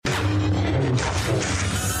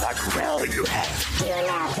are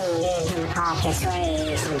now tuned in to Marcus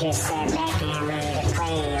Ray, so just sit back and ready to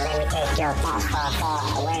play. Let me take your thoughts far,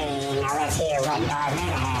 far away. Now let's hear what Darth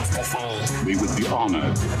Vader has to say. We would be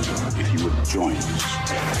honored if you would join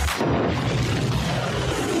us.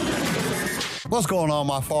 What's going on,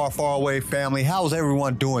 my far, far away family? How's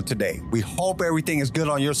everyone doing today? We hope everything is good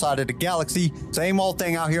on your side of the galaxy. Same old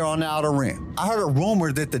thing out here on the Outer Rim. I heard a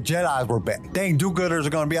rumor that the Jedis were back. Dang do-gooders are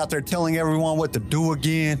going to be out there telling everyone what to do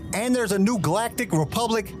again. And there's a new Galactic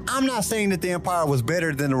Republic. I'm not saying that the Empire was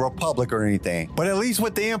better than the Republic or anything, but at least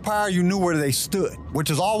with the Empire, you knew where they stood, which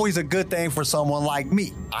is always a good thing for someone like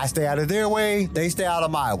me. I stay out of their way, they stay out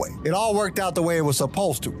of my way. It all worked out the way it was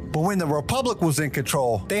supposed to. But when the Republic was in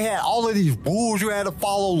control, they had all of these rules you had to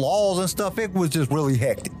follow, laws and stuff. It was just really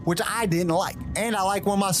hectic, which I didn't like. And I like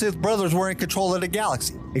when my Sith brothers were in control of the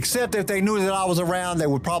galaxy. Except if they knew that I was around, they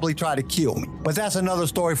would probably try to kill me. But that's another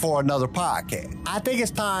story for another podcast. I think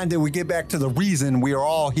it's time that we get back to the reason we are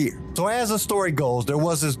all here. So as the story goes, there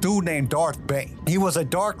was this dude named Darth Bane. He was a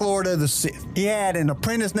Dark Lord of the Sith. He had an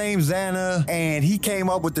apprentice named Zannah, and he came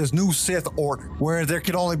up with this new Sith order, where there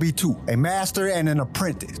could only be two, a master and an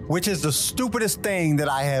apprentice, which is the stupidest thing that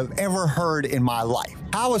I have ever heard in my life.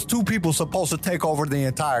 How is two people supposed to take over the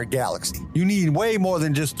entire galaxy? You need way more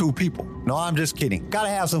than just two people. No, I'm just kidding. Gotta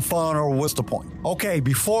have some fun, or what's the point? Okay,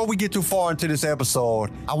 before we get too far into this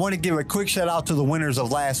episode, I want to give a quick shout out to the winners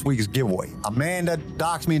of last week's giveaway. Amanda,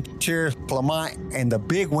 Doxman, Cheers, Clement, and the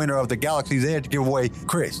big winner of the Galaxy's Edge giveaway,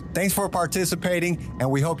 Chris. Thanks for participating,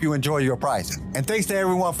 and we hope you enjoy your prizes. And thanks to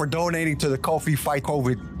everyone for donating to the Ko-fi Fight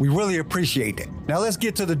COVID. We really appreciate it. Now let's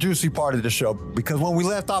get to the juicy part of the show, because when we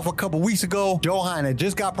left off a couple weeks ago, Johan had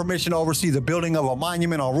just got permission to oversee the building of a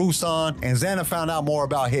monument on Ruusan, and Zannah found out more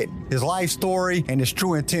about Hidden, his life story, and his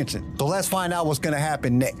true intention. So let's find out what's going to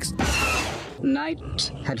happen next.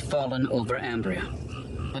 Night had fallen over Ambria,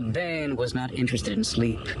 but Bane was not interested in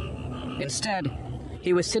sleep. Instead,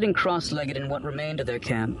 he was sitting cross-legged in what remained of their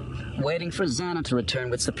camp, waiting for Zannah to return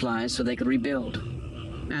with supplies so they could rebuild.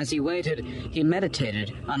 As he waited, he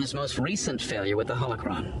meditated on his most recent failure with the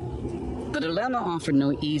holocron. The dilemma offered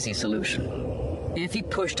no easy solution. If he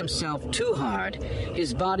pushed himself too hard,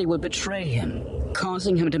 his body would betray him,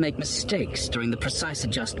 causing him to make mistakes during the precise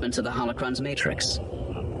adjustments of the holocron's matrix.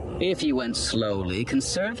 If he went slowly,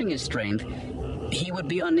 conserving his strength, he would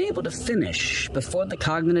be unable to finish before the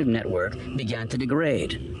cognitive network began to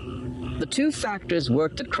degrade. The two factors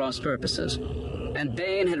worked at cross purposes, and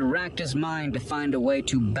Bane had racked his mind to find a way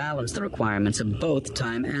to balance the requirements of both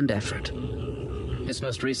time and effort. His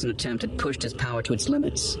most recent attempt had pushed his power to its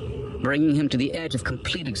limits, bringing him to the edge of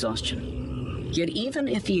complete exhaustion. Yet even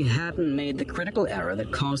if he hadn't made the critical error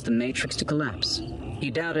that caused the Matrix to collapse,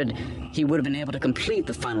 he doubted he would have been able to complete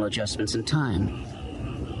the final adjustments in time.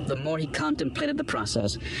 The more he contemplated the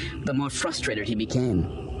process, the more frustrated he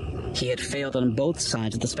became. He had failed on both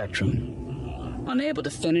sides of the spectrum. Unable to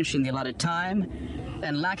finish in the allotted time,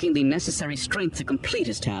 and lacking the necessary strength to complete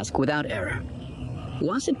his task without error.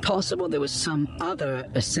 Was it possible there was some other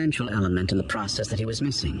essential element in the process that he was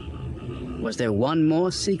missing? Was there one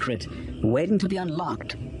more secret waiting to be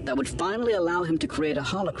unlocked that would finally allow him to create a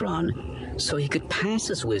holocron so he could pass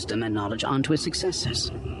his wisdom and knowledge on to his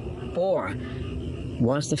successors? Or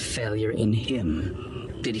was the failure in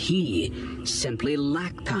him? Did he simply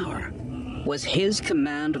lack power? Was his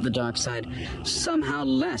command of the dark side somehow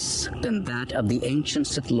less than that of the ancient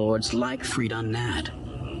Sith Lords like Freedon Nad?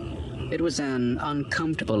 It was an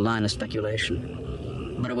uncomfortable line of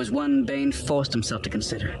speculation, but it was one Bane forced himself to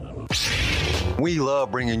consider. We love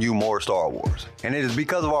bringing you more Star Wars, and it is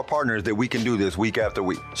because of our partners that we can do this week after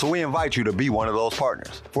week. So we invite you to be one of those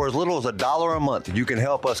partners. For as little as $1 a month, you can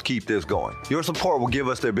help us keep this going. Your support will give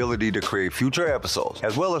us the ability to create future episodes,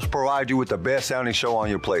 as well as provide you with the best sounding show on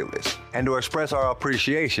your playlist. And to express our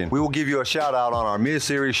appreciation, we will give you a shout out on our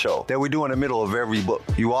mid-series show that we do in the middle of every book.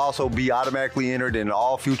 You will also be automatically entered in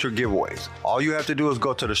all future giveaways. All you have to do is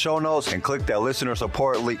go to the show notes and click that listener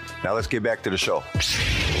support link. Now let's get back to the show.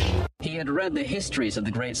 He had read the histories of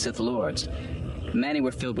the great Sith Lords. Many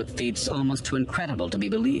were filled with feats almost too incredible to be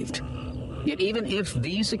believed. Yet even if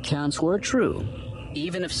these accounts were true,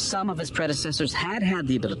 even if some of his predecessors had had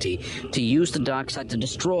the ability to use the dark side to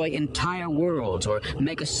destroy entire worlds or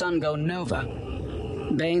make a sun go nova,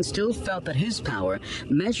 Bane still felt that his power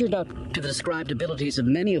measured up to the described abilities of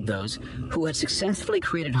many of those who had successfully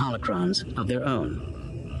created holocrons of their own.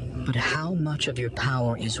 But how much of your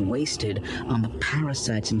power is wasted on the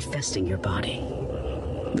parasites infesting your body?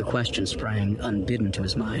 The question sprang unbidden to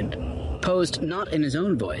his mind, posed not in his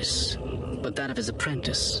own voice, but that of his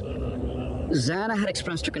apprentice. Zannah had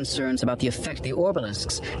expressed her concerns about the effect the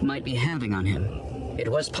Orbalisks might be having on him. It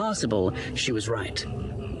was possible she was right.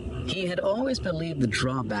 He had always believed the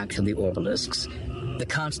drawbacks of the Orbalisks, the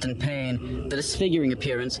constant pain, the disfiguring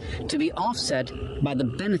appearance, to be offset by the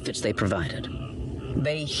benefits they provided.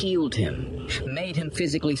 They healed him, made him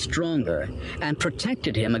physically stronger, and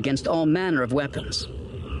protected him against all manner of weapons.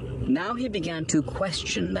 Now he began to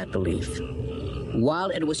question that belief. While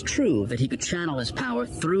it was true that he could channel his power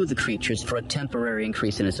through the creatures for a temporary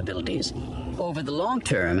increase in his abilities, over the long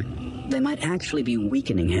term, they might actually be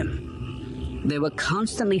weakening him. They were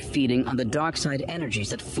constantly feeding on the dark side energies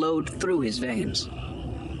that flowed through his veins.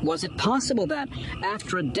 Was it possible that,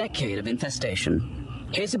 after a decade of infestation,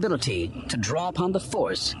 his ability to draw upon the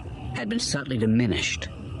Force had been subtly diminished?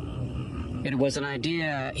 It was an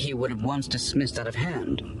idea he would have once dismissed out of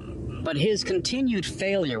hand, but his continued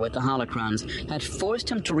failure with the holocrons had forced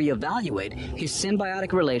him to reevaluate his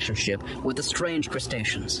symbiotic relationship with the strange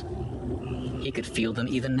crustaceans. He could feel them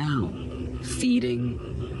even now,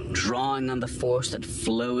 feeding, drawing on the Force that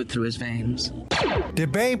flowed through his veins.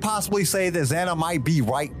 Did Bane possibly say that Xana might be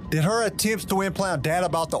right? Did her attempts to implant data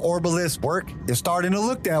about the Orbalisks work? It's starting to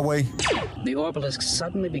look that way. The Orbalisks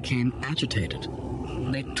suddenly became agitated.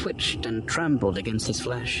 They twitched and trembled against his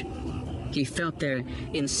flesh. He felt their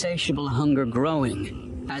insatiable hunger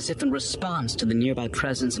growing, as if in response to the nearby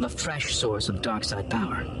presence of a fresh source of dark-side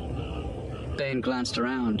power. Bane glanced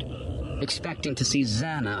around, expecting to see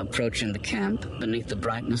Xana approaching the camp beneath the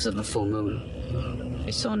brightness of the full moon.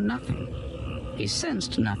 He saw nothing. He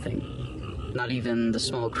sensed nothing. Not even the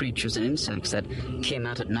small creatures and insects that came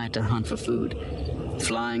out at night to hunt for food,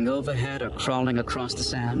 flying overhead or crawling across the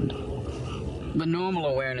sand. The normal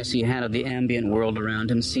awareness he had of the ambient world around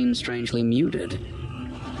him seemed strangely muted,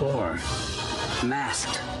 or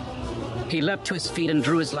masked. He leapt to his feet and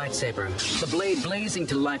drew his lightsaber, the blade blazing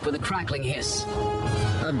to life with a crackling hiss.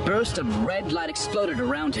 A burst of red light exploded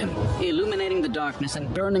around him, illuminating the darkness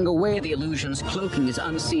and burning away the illusions cloaking his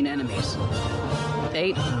unseen enemies.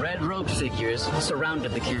 8 red-robed figures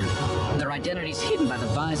surrounded the camp, their identities hidden by the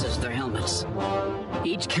visors of their helmets.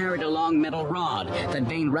 Each carried a long metal rod that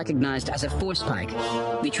Bane recognized as a force pike,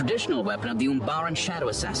 the traditional weapon of the Umbaran Shadow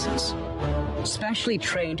Assassins. Specially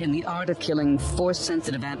trained in the art of killing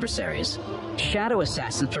force-sensitive adversaries, Shadow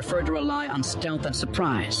Assassins prefer to rely on stealth and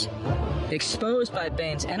surprise. Exposed by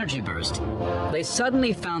Bane's energy burst, they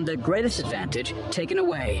suddenly found their greatest advantage taken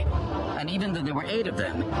away, and even though there were 8 of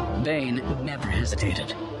them, Bane never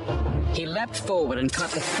hesitated. He leapt forward and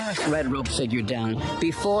cut the first red-robed figure down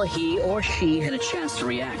before he or she had a chance to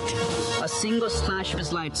react. A single slash of his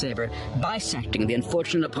lightsaber bisecting the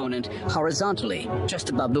unfortunate opponent horizontally, just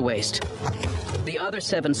above the waist. The other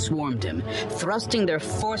 7 swarmed him, thrusting their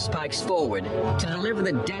force pikes forward to deliver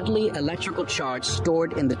the deadly electrical charge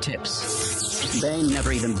stored in the tips. Bane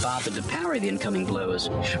never even bothered to parry the incoming blows,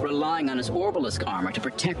 relying on his Orbalisk armor to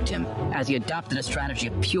protect him as he adopted a strategy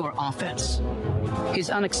of pure offense. His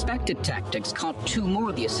unexpected tactics caught 2 more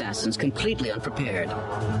of the assassins completely unprepared,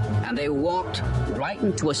 and they walked right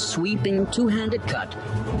into a sweeping 2-handed cut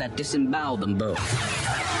that disemboweled them both.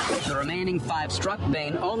 The remaining 5 struck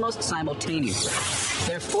Bane almost simultaneously,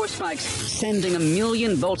 their force spikes sending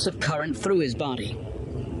 1,000,000 volts of current through his body.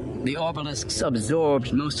 The Orbalisks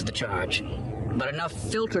absorbed most of the charge, but enough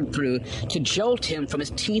filtered through to jolt him from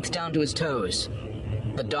his teeth down to his toes.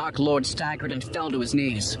 The Dark Lord staggered and fell to his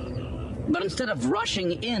knees. But instead of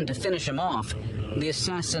rushing in to finish him off, the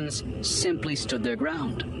assassins simply stood their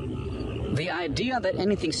ground. The idea that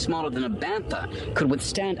anything smaller than a bantha could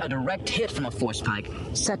withstand a direct hit from a force pike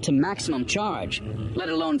set to maximum charge, let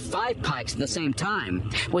alone 5 pikes at the same time,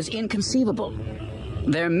 was inconceivable.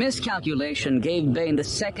 Their miscalculation gave Bane the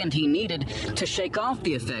second he needed to shake off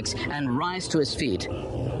the effects and rise to his feet,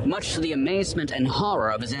 much to the amazement and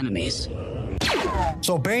horror of his enemies.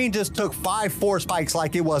 So Bane just took 5 force spikes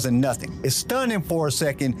like it wasn't nothing. It stunned him for a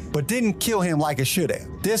second, but didn't kill him like it should have.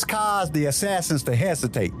 This caused the assassins to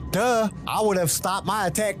hesitate. Duh, I would have stopped my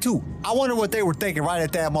attack too. I wonder what they were thinking right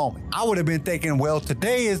at that moment. I would have been thinking, well,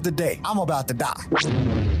 today is the day. I'm about to die.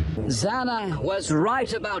 Xana was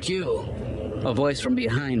right about you, a voice from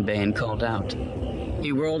behind Bane called out.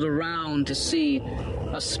 He whirled around to see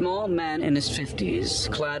a small man in his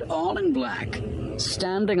 50s, clad all in black,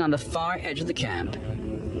 standing on the far edge of the camp.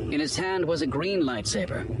 In his hand was a green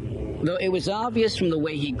lightsaber, though it was obvious from the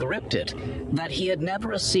way he gripped it that he had never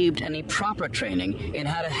received any proper training in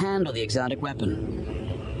how to handle the exotic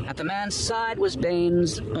weapon. At the man's side was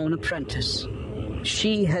Bane's own apprentice.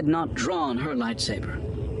 She had not drawn her lightsaber.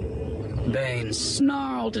 Bane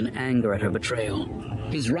snarled in anger at her betrayal,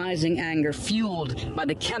 his rising anger fueled by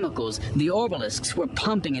the chemicals the Orbalisks were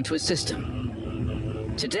pumping into his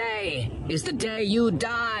system. Today is the day you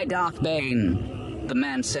die, Darth Bane. the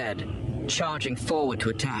man said, charging forward to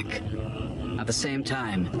attack. At the same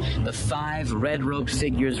time, the 5 red-robed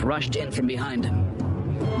figures rushed in from behind him.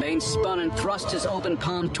 Bane spun and thrust his open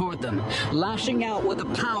palm toward them, lashing out with the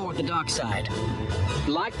power of the dark side.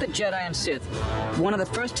 Like the Jedi and Sith, one of the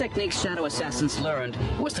first techniques Shadow Assassins learned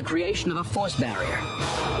was the creation of a force barrier.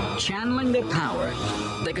 Channeling their power,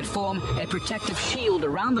 they could form a protective shield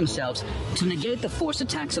around themselves to negate the force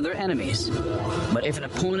attacks of their enemies. But if an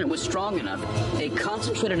opponent was strong enough, a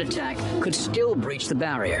concentrated attack could still breach the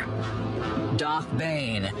barrier. Darth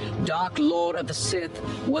Bane, Dark Lord of the Sith,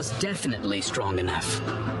 was definitely strong enough.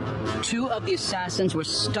 2 of the assassins were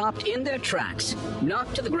stopped in their tracks,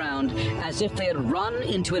 knocked to the ground as if they had run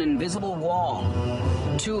into an invisible wall.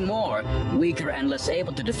 2 more, weaker and less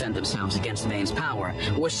able to defend themselves against Bane's power,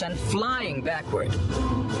 were sent flying backward.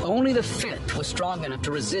 Only the 5th was strong enough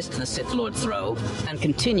to resist the Sith Lord's throw and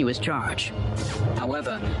continue his charge.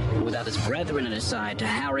 However, without his brethren at his side to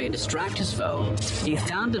harry and distract his foe, he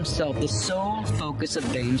found himself the sole focus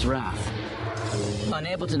of Bane's wrath.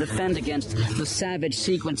 Unable to defend against the savage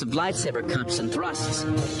sequence of lightsaber cuts and thrusts,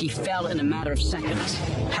 he fell in a matter of seconds,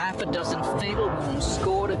 half a dozen fatal wounds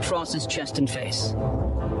scored across his chest and face.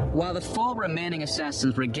 While the 4 remaining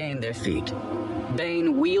assassins regained their feet,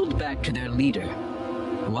 Bane wheeled back to their leader.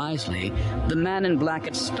 Wisely, the man in black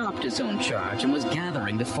had stopped his own charge and was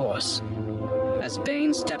gathering the force. As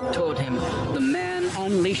Bane stepped toward him, the man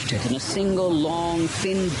unleashed it in a single long,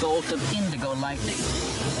 thin bolt of indigo lightning.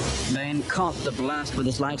 Bane caught the blast with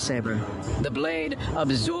his lightsaber, the blade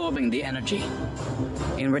absorbing the energy.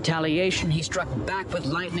 In retaliation, he struck back with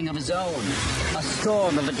lightning of his own, a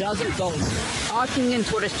storm of a dozen bolts arcing in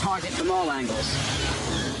toward his target from all angles.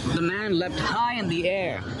 The man leapt high in the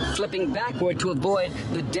air, flipping backward to avoid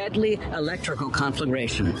the deadly electrical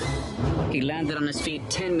conflagration. He landed on his feet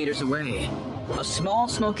 10 meters away, a small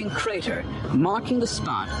smoking crater marking the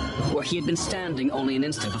spot where he had been standing only an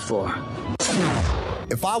instant before.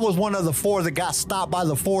 If I was one of the 4 that got stopped by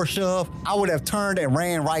the force shove, I would have turned and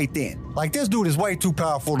ran right then. Like, this dude is way too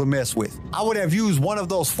powerful to mess with. I would have used one of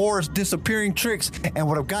those forest disappearing tricks and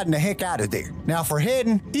would have gotten the heck out of there. Now for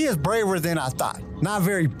Hedden, he is braver than I thought. Not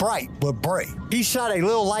very bright, but brave. He shot a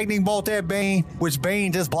little lightning bolt at Bane, which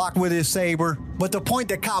Bane just blocked with his saber. But the point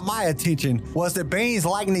that caught my attention was that Bane's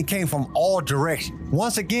lightning came from all directions,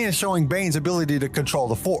 once again showing Bane's ability to control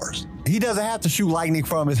the force. He doesn't have to shoot lightning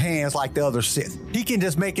from his hands like the other Sith. He can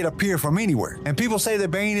just make it appear from anywhere. And people say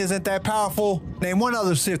that Bane isn't that powerful. Name one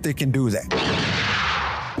other Sith that can do that.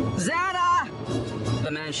 Zana!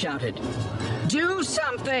 The man shouted. Do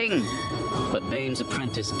something! But Bane's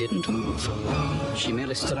apprentice didn't move. She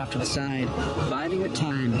merely stood off to the side, biding her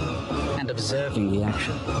time and observing the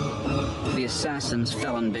action. The assassins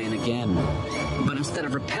fell on Bane again, but instead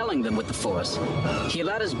of repelling them with the force, he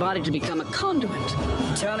allowed his body to become a conduit,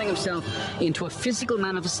 turning himself into a physical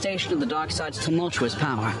manifestation of the dark side's tumultuous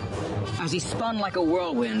power. As he spun like a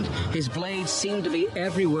whirlwind, his blades seemed to be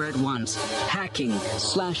everywhere at once, hacking,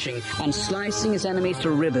 slashing, and slicing his enemies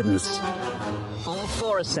to ribbons. All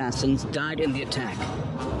 4 assassins died in the attack,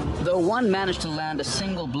 though one managed to land a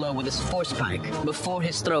single blow with his force pike before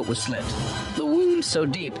his throat was slit, the wound so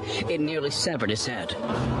deep it nearly severed his head.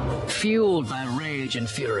 Fueled by rage and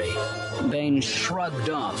fury, Bane shrugged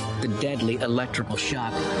off the deadly electrical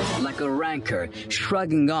shock like a rancor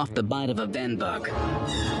shrugging off the bite of a venbug.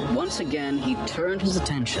 Once again, he turned his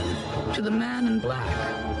attention to the man in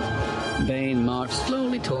black. Bane marched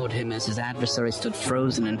slowly toward him as his adversary stood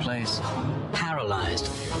frozen in place, paralyzed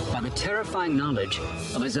by the terrifying knowledge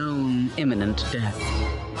of his own imminent death.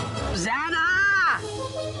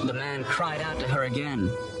 Zana! The man cried out to her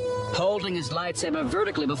again, holding his lightsaber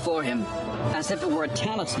vertically before him, as if it were a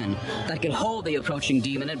talisman that could hold the approaching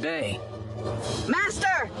demon at bay.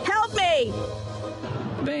 Master, help me!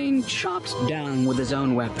 Bane chopped down with his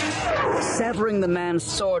own weapon, severing the man's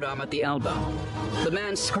sword arm at the elbow. The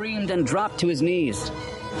man screamed and dropped to his knees.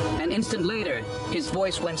 An instant later, his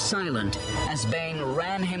voice went silent as Bane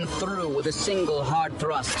ran him through with a single hard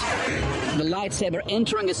thrust, the lightsaber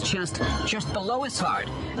entering his chest just below his heart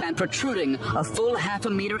and protruding a full half a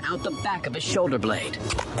meter out the back of his shoulder blade.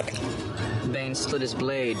 Bane slid his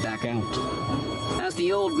blade back out. As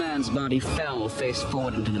the old man's body fell face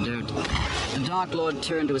forward into the dirt, the Dark Lord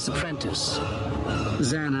turned to his apprentice.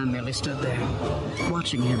 Zana merely stood there,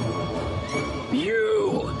 watching him.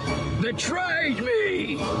 You betrayed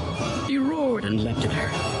me! He roared and leapt at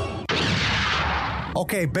her.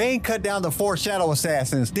 Okay, Bane cut down the 4 shadow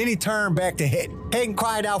assassins, then he turned back to Hedden. Hedden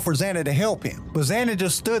cried out for Zana to help him, but Zana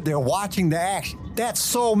just stood there watching the action. That's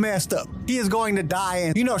so messed up. He is going to die,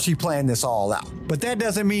 and you know she planned this all out. But that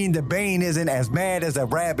doesn't mean that Bane isn't as mad as a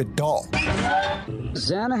rabid dog.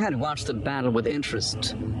 Xana had watched the battle with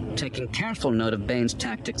interest, taking careful note of Bane's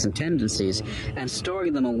tactics and tendencies, and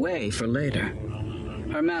storing them away for later.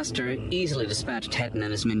 Her master easily dispatched Hetton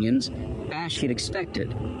and his minions, as she'd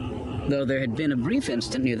expected, though there had been a brief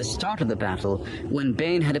instant near the start of the battle when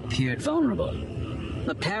Bane had appeared vulnerable.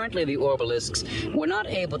 Apparently, the Orbalisks were not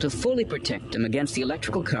able to fully protect him against the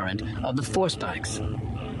electrical current of the force spikes.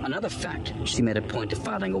 Another fact she made a point of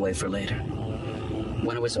filing away for later.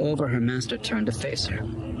 When it was over, her master turned to face her.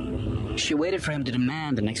 She waited for him to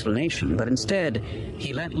demand an explanation, but instead,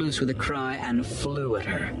 he let loose with a cry and flew at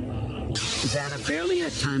her. Xana barely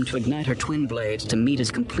had time to ignite her twin blades to meet his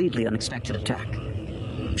completely unexpected attack.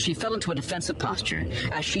 She fell into a defensive posture,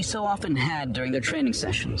 as she so often had during their training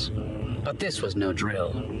sessions. But this was no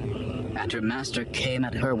drill, and her master came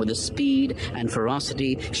at her with a speed and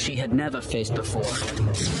ferocity she had never faced before.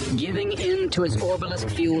 Giving in to his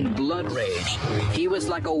Orbalisk-fueled blood rage, he was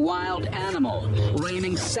like a wild animal,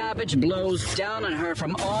 raining savage blows down on her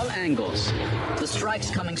from all angles. The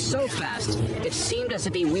strikes coming so fast, it seemed as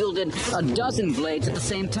if he wielded a dozen blades at the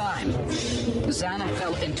same time. Xana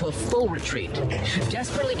fell into a full retreat,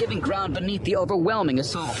 desperately giving ground beneath the overwhelming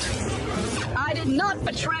assault. "I did not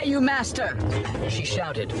betray you, Master!" she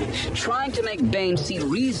shouted, trying to make Bane see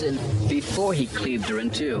reason before he cleaved her in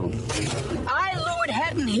two. "I lured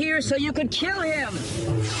Hetton here so you could kill him!"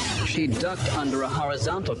 She ducked under a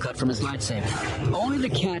horizontal cut from his lightsaber, only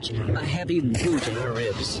to catch a heavy boot in her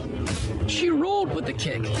ribs. She rolled with the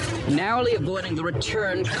kick, narrowly avoiding the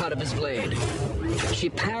return cut of his blade. She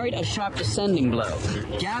parried a sharp descending blow,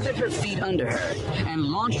 gathered her feet under her, and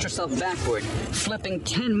launched herself backward, flipping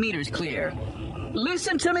 10 meters clear.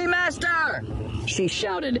 "Listen to me, Master!" she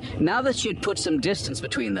shouted, now that she had put some distance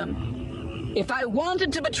between them. "If I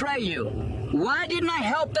wanted to betray you, why didn't I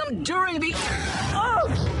help them during the..." Oh!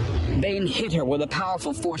 Bane hit her with a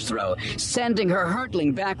powerful force throw, sending her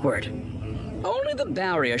hurtling backward. Only the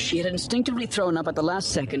barrier she had instinctively thrown up at the last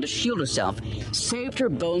second to shield herself saved her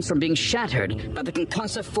bones from being shattered by the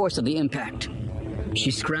concussive force of the impact.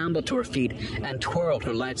 She scrambled to her feet and twirled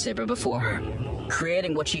her lightsaber before her,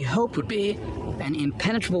 creating what she hoped would be an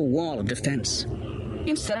impenetrable wall of defense.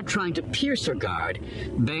 Instead of trying to pierce her guard,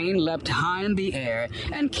 Bane leapt high in the air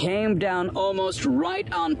and came down almost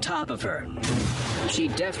right on top of her. She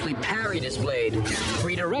deftly parried his blade,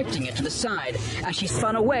 redirecting it to the side as she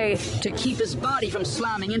spun away to keep his body from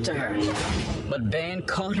slamming into her. But Bane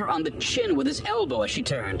caught her on the chin with his elbow as she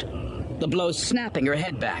turned, the blow snapping her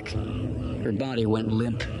head back. Her body went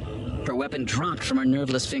limp. Her weapon dropped from her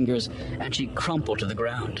nerveless fingers, and she crumpled to the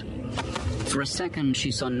ground. For a second,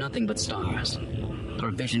 she saw nothing but stars.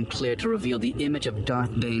 Her vision cleared to reveal the image of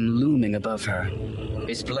Darth Bane looming above her,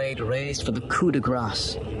 his blade raised for the coup de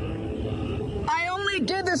grace. "I only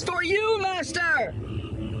did this for you, Master!"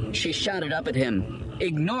 she shouted up at him,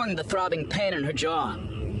 ignoring the throbbing pain in her jaw.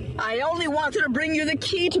 "I only wanted to bring you the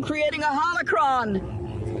key to creating a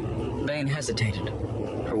holocron!" Bane hesitated,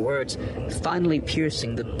 her words finally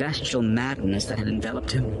piercing the bestial madness that had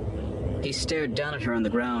enveloped him. He stared down at her on the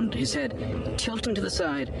ground, his head tilting to the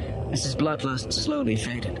side as his bloodlust slowly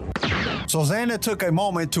faded. So Xana took a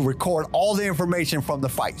moment to record all the information from the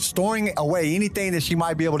fight, storing away anything that she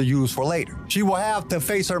might be able to use for later. She will have to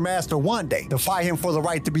face her master one day to fight him for the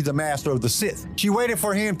right to be the master of the Sith. She waited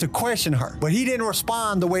for him to question her, but he didn't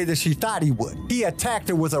respond the way that she thought he would. He attacked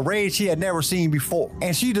her with a rage she had never seen before,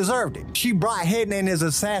 and she deserved it. She brought Hetton and his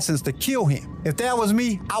assassins to kill him. If that was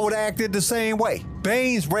me, I would have acted the same way.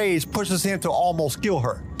 Bane's rage pushes him to almost kill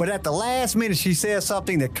her, but at the last minute she said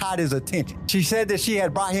something that caught his attention. She said that she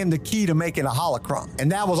had brought him the key to making a holocron,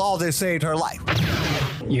 and that was all that saved her life.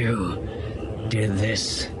 "You did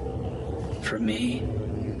this for me?"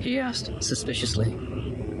 he asked suspiciously.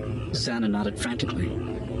 Xana nodded frantically,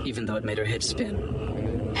 even though it made her head spin.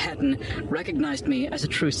 "Hetton recognized me as a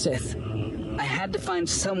true Sith. I had to find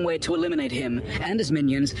some way to eliminate him and his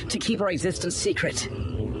minions to keep our existence secret.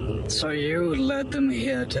 So you led them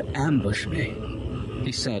here to ambush me,"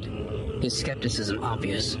 he said, his skepticism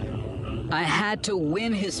obvious. "I had to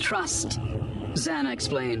win his trust," Xana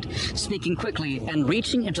explained, speaking quickly and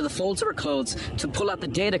reaching into the folds of her clothes to pull out the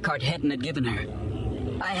data card Hetton had given her.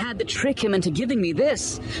 "I had to trick him into giving me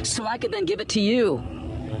this, so I could then give it to you."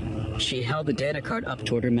 She held the data card up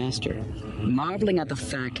toward her master, marveling at the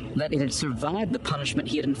fact that it had survived the punishment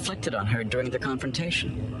he had inflicted on her during the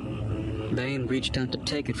confrontation. Bane reached out to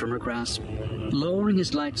take it from her grasp, lowering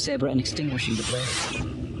his lightsaber and extinguishing the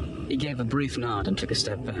blade. He gave a brief nod and took a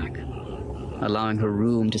step back, allowing her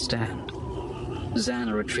room to stand.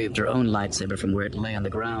 Xana retrieved her own lightsaber from where it lay on the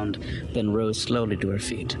ground, then rose slowly to her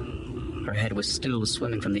feet. Her head was still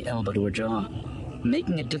swimming from the elbow to her jaw,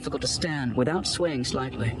 making it difficult to stand without swaying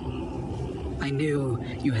slightly. "I knew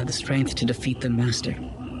you had the strength to defeat the Master,"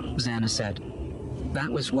 Xana said.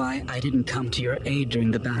 "That was why I didn't come to your aid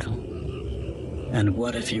during the battle." "And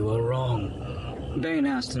what if you were wrong?" Bane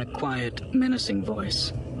asked in a quiet, menacing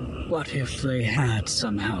voice. "What if they had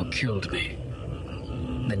somehow killed me?"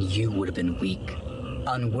 "Then you would have been weak,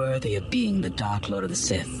 unworthy of being the Dark Lord of the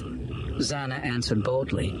Sith," Xana answered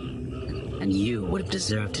boldly. "And you would have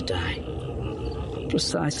deserved to die."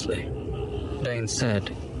 "Precisely," Bane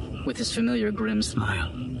said, with his familiar grim smile.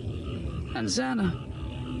 And Xana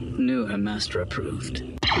knew her master approved.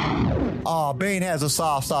 Bane has a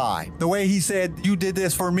soft side. The way he said, "You did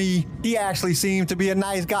this for me," he actually seemed to be a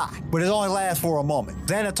nice guy, but it only lasts for a moment.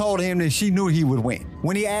 Xana told him that she knew he would win.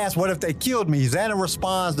 When he asked, "What if they killed me?" Xana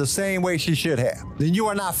responds the same way she should have. "Then you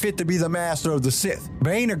are not fit to be the master of the Sith."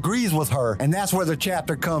 Bane agrees with her, and that's where the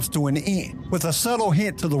chapter comes to an end, with a subtle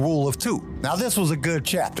hint to the rule of two. Now this was a good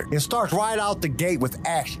chapter. It starts right out the gate with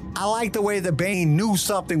action. I like the way that Bane knew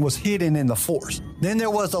something was hidden in the Force. Then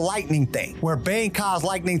there was the lightning thing, where Bane caused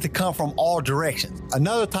lightning to come from all directions.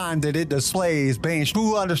 Another time that it displays Bane's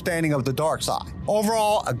true understanding of the dark side.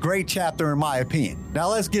 Overall, a great chapter in my opinion. Now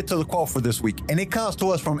let's get to the quote for this week, and it comes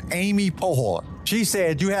to us from Amy Poehler. She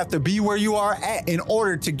said, "You have to be where you are at in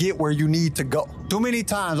order to get where you need to go." Too many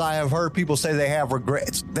times I have heard people say they have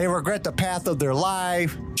regrets. They regret the path of their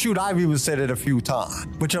life. Shoot, I've even said it a few times.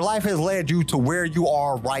 But your life has led you to where you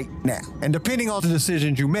are right now. And depending on the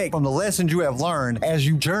decisions you make from the lessons you have learned as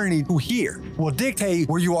you journey to here will dictate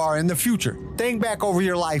where you are in the future. Think back over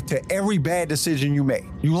your life to every bad decision you made.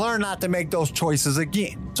 You learn not to make those choices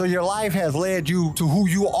again. So your life has led you to who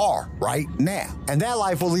you are right now. And that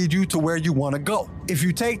life will lead you to where you want to go. If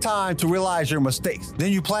you take time to realize your mistakes,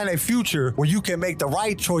 then you plan a future where you can make the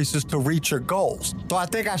right choices to reach your goals. So I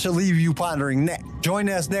think I should leave you pondering that. Join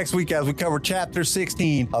us next week as we cover Chapter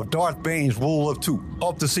 16 of Darth Bane's Rule of Two.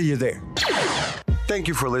 Hope to see you there. Thank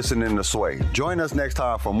you for listening to Sway. Join us next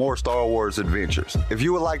time for more Star Wars adventures. If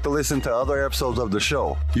you would like to listen to other episodes of the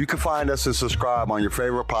show, you can find us and subscribe on your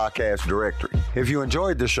favorite podcast directory. If you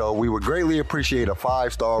enjoyed the show, we would greatly appreciate a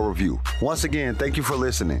 5-star review. Once again, thank you for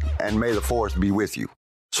listening, and may the Force be with you.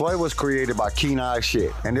 Sway was created by Keen Eye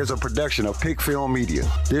Shit and is a production of Pick Film Media.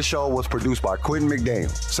 This show was produced by Quentin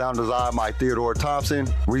McDaniel. Sound design by Theodore Thompson.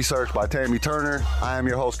 Research by Tammy Turner. I am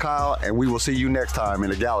your host, Kyle, and we will see you next time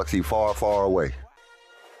in a galaxy far, far away.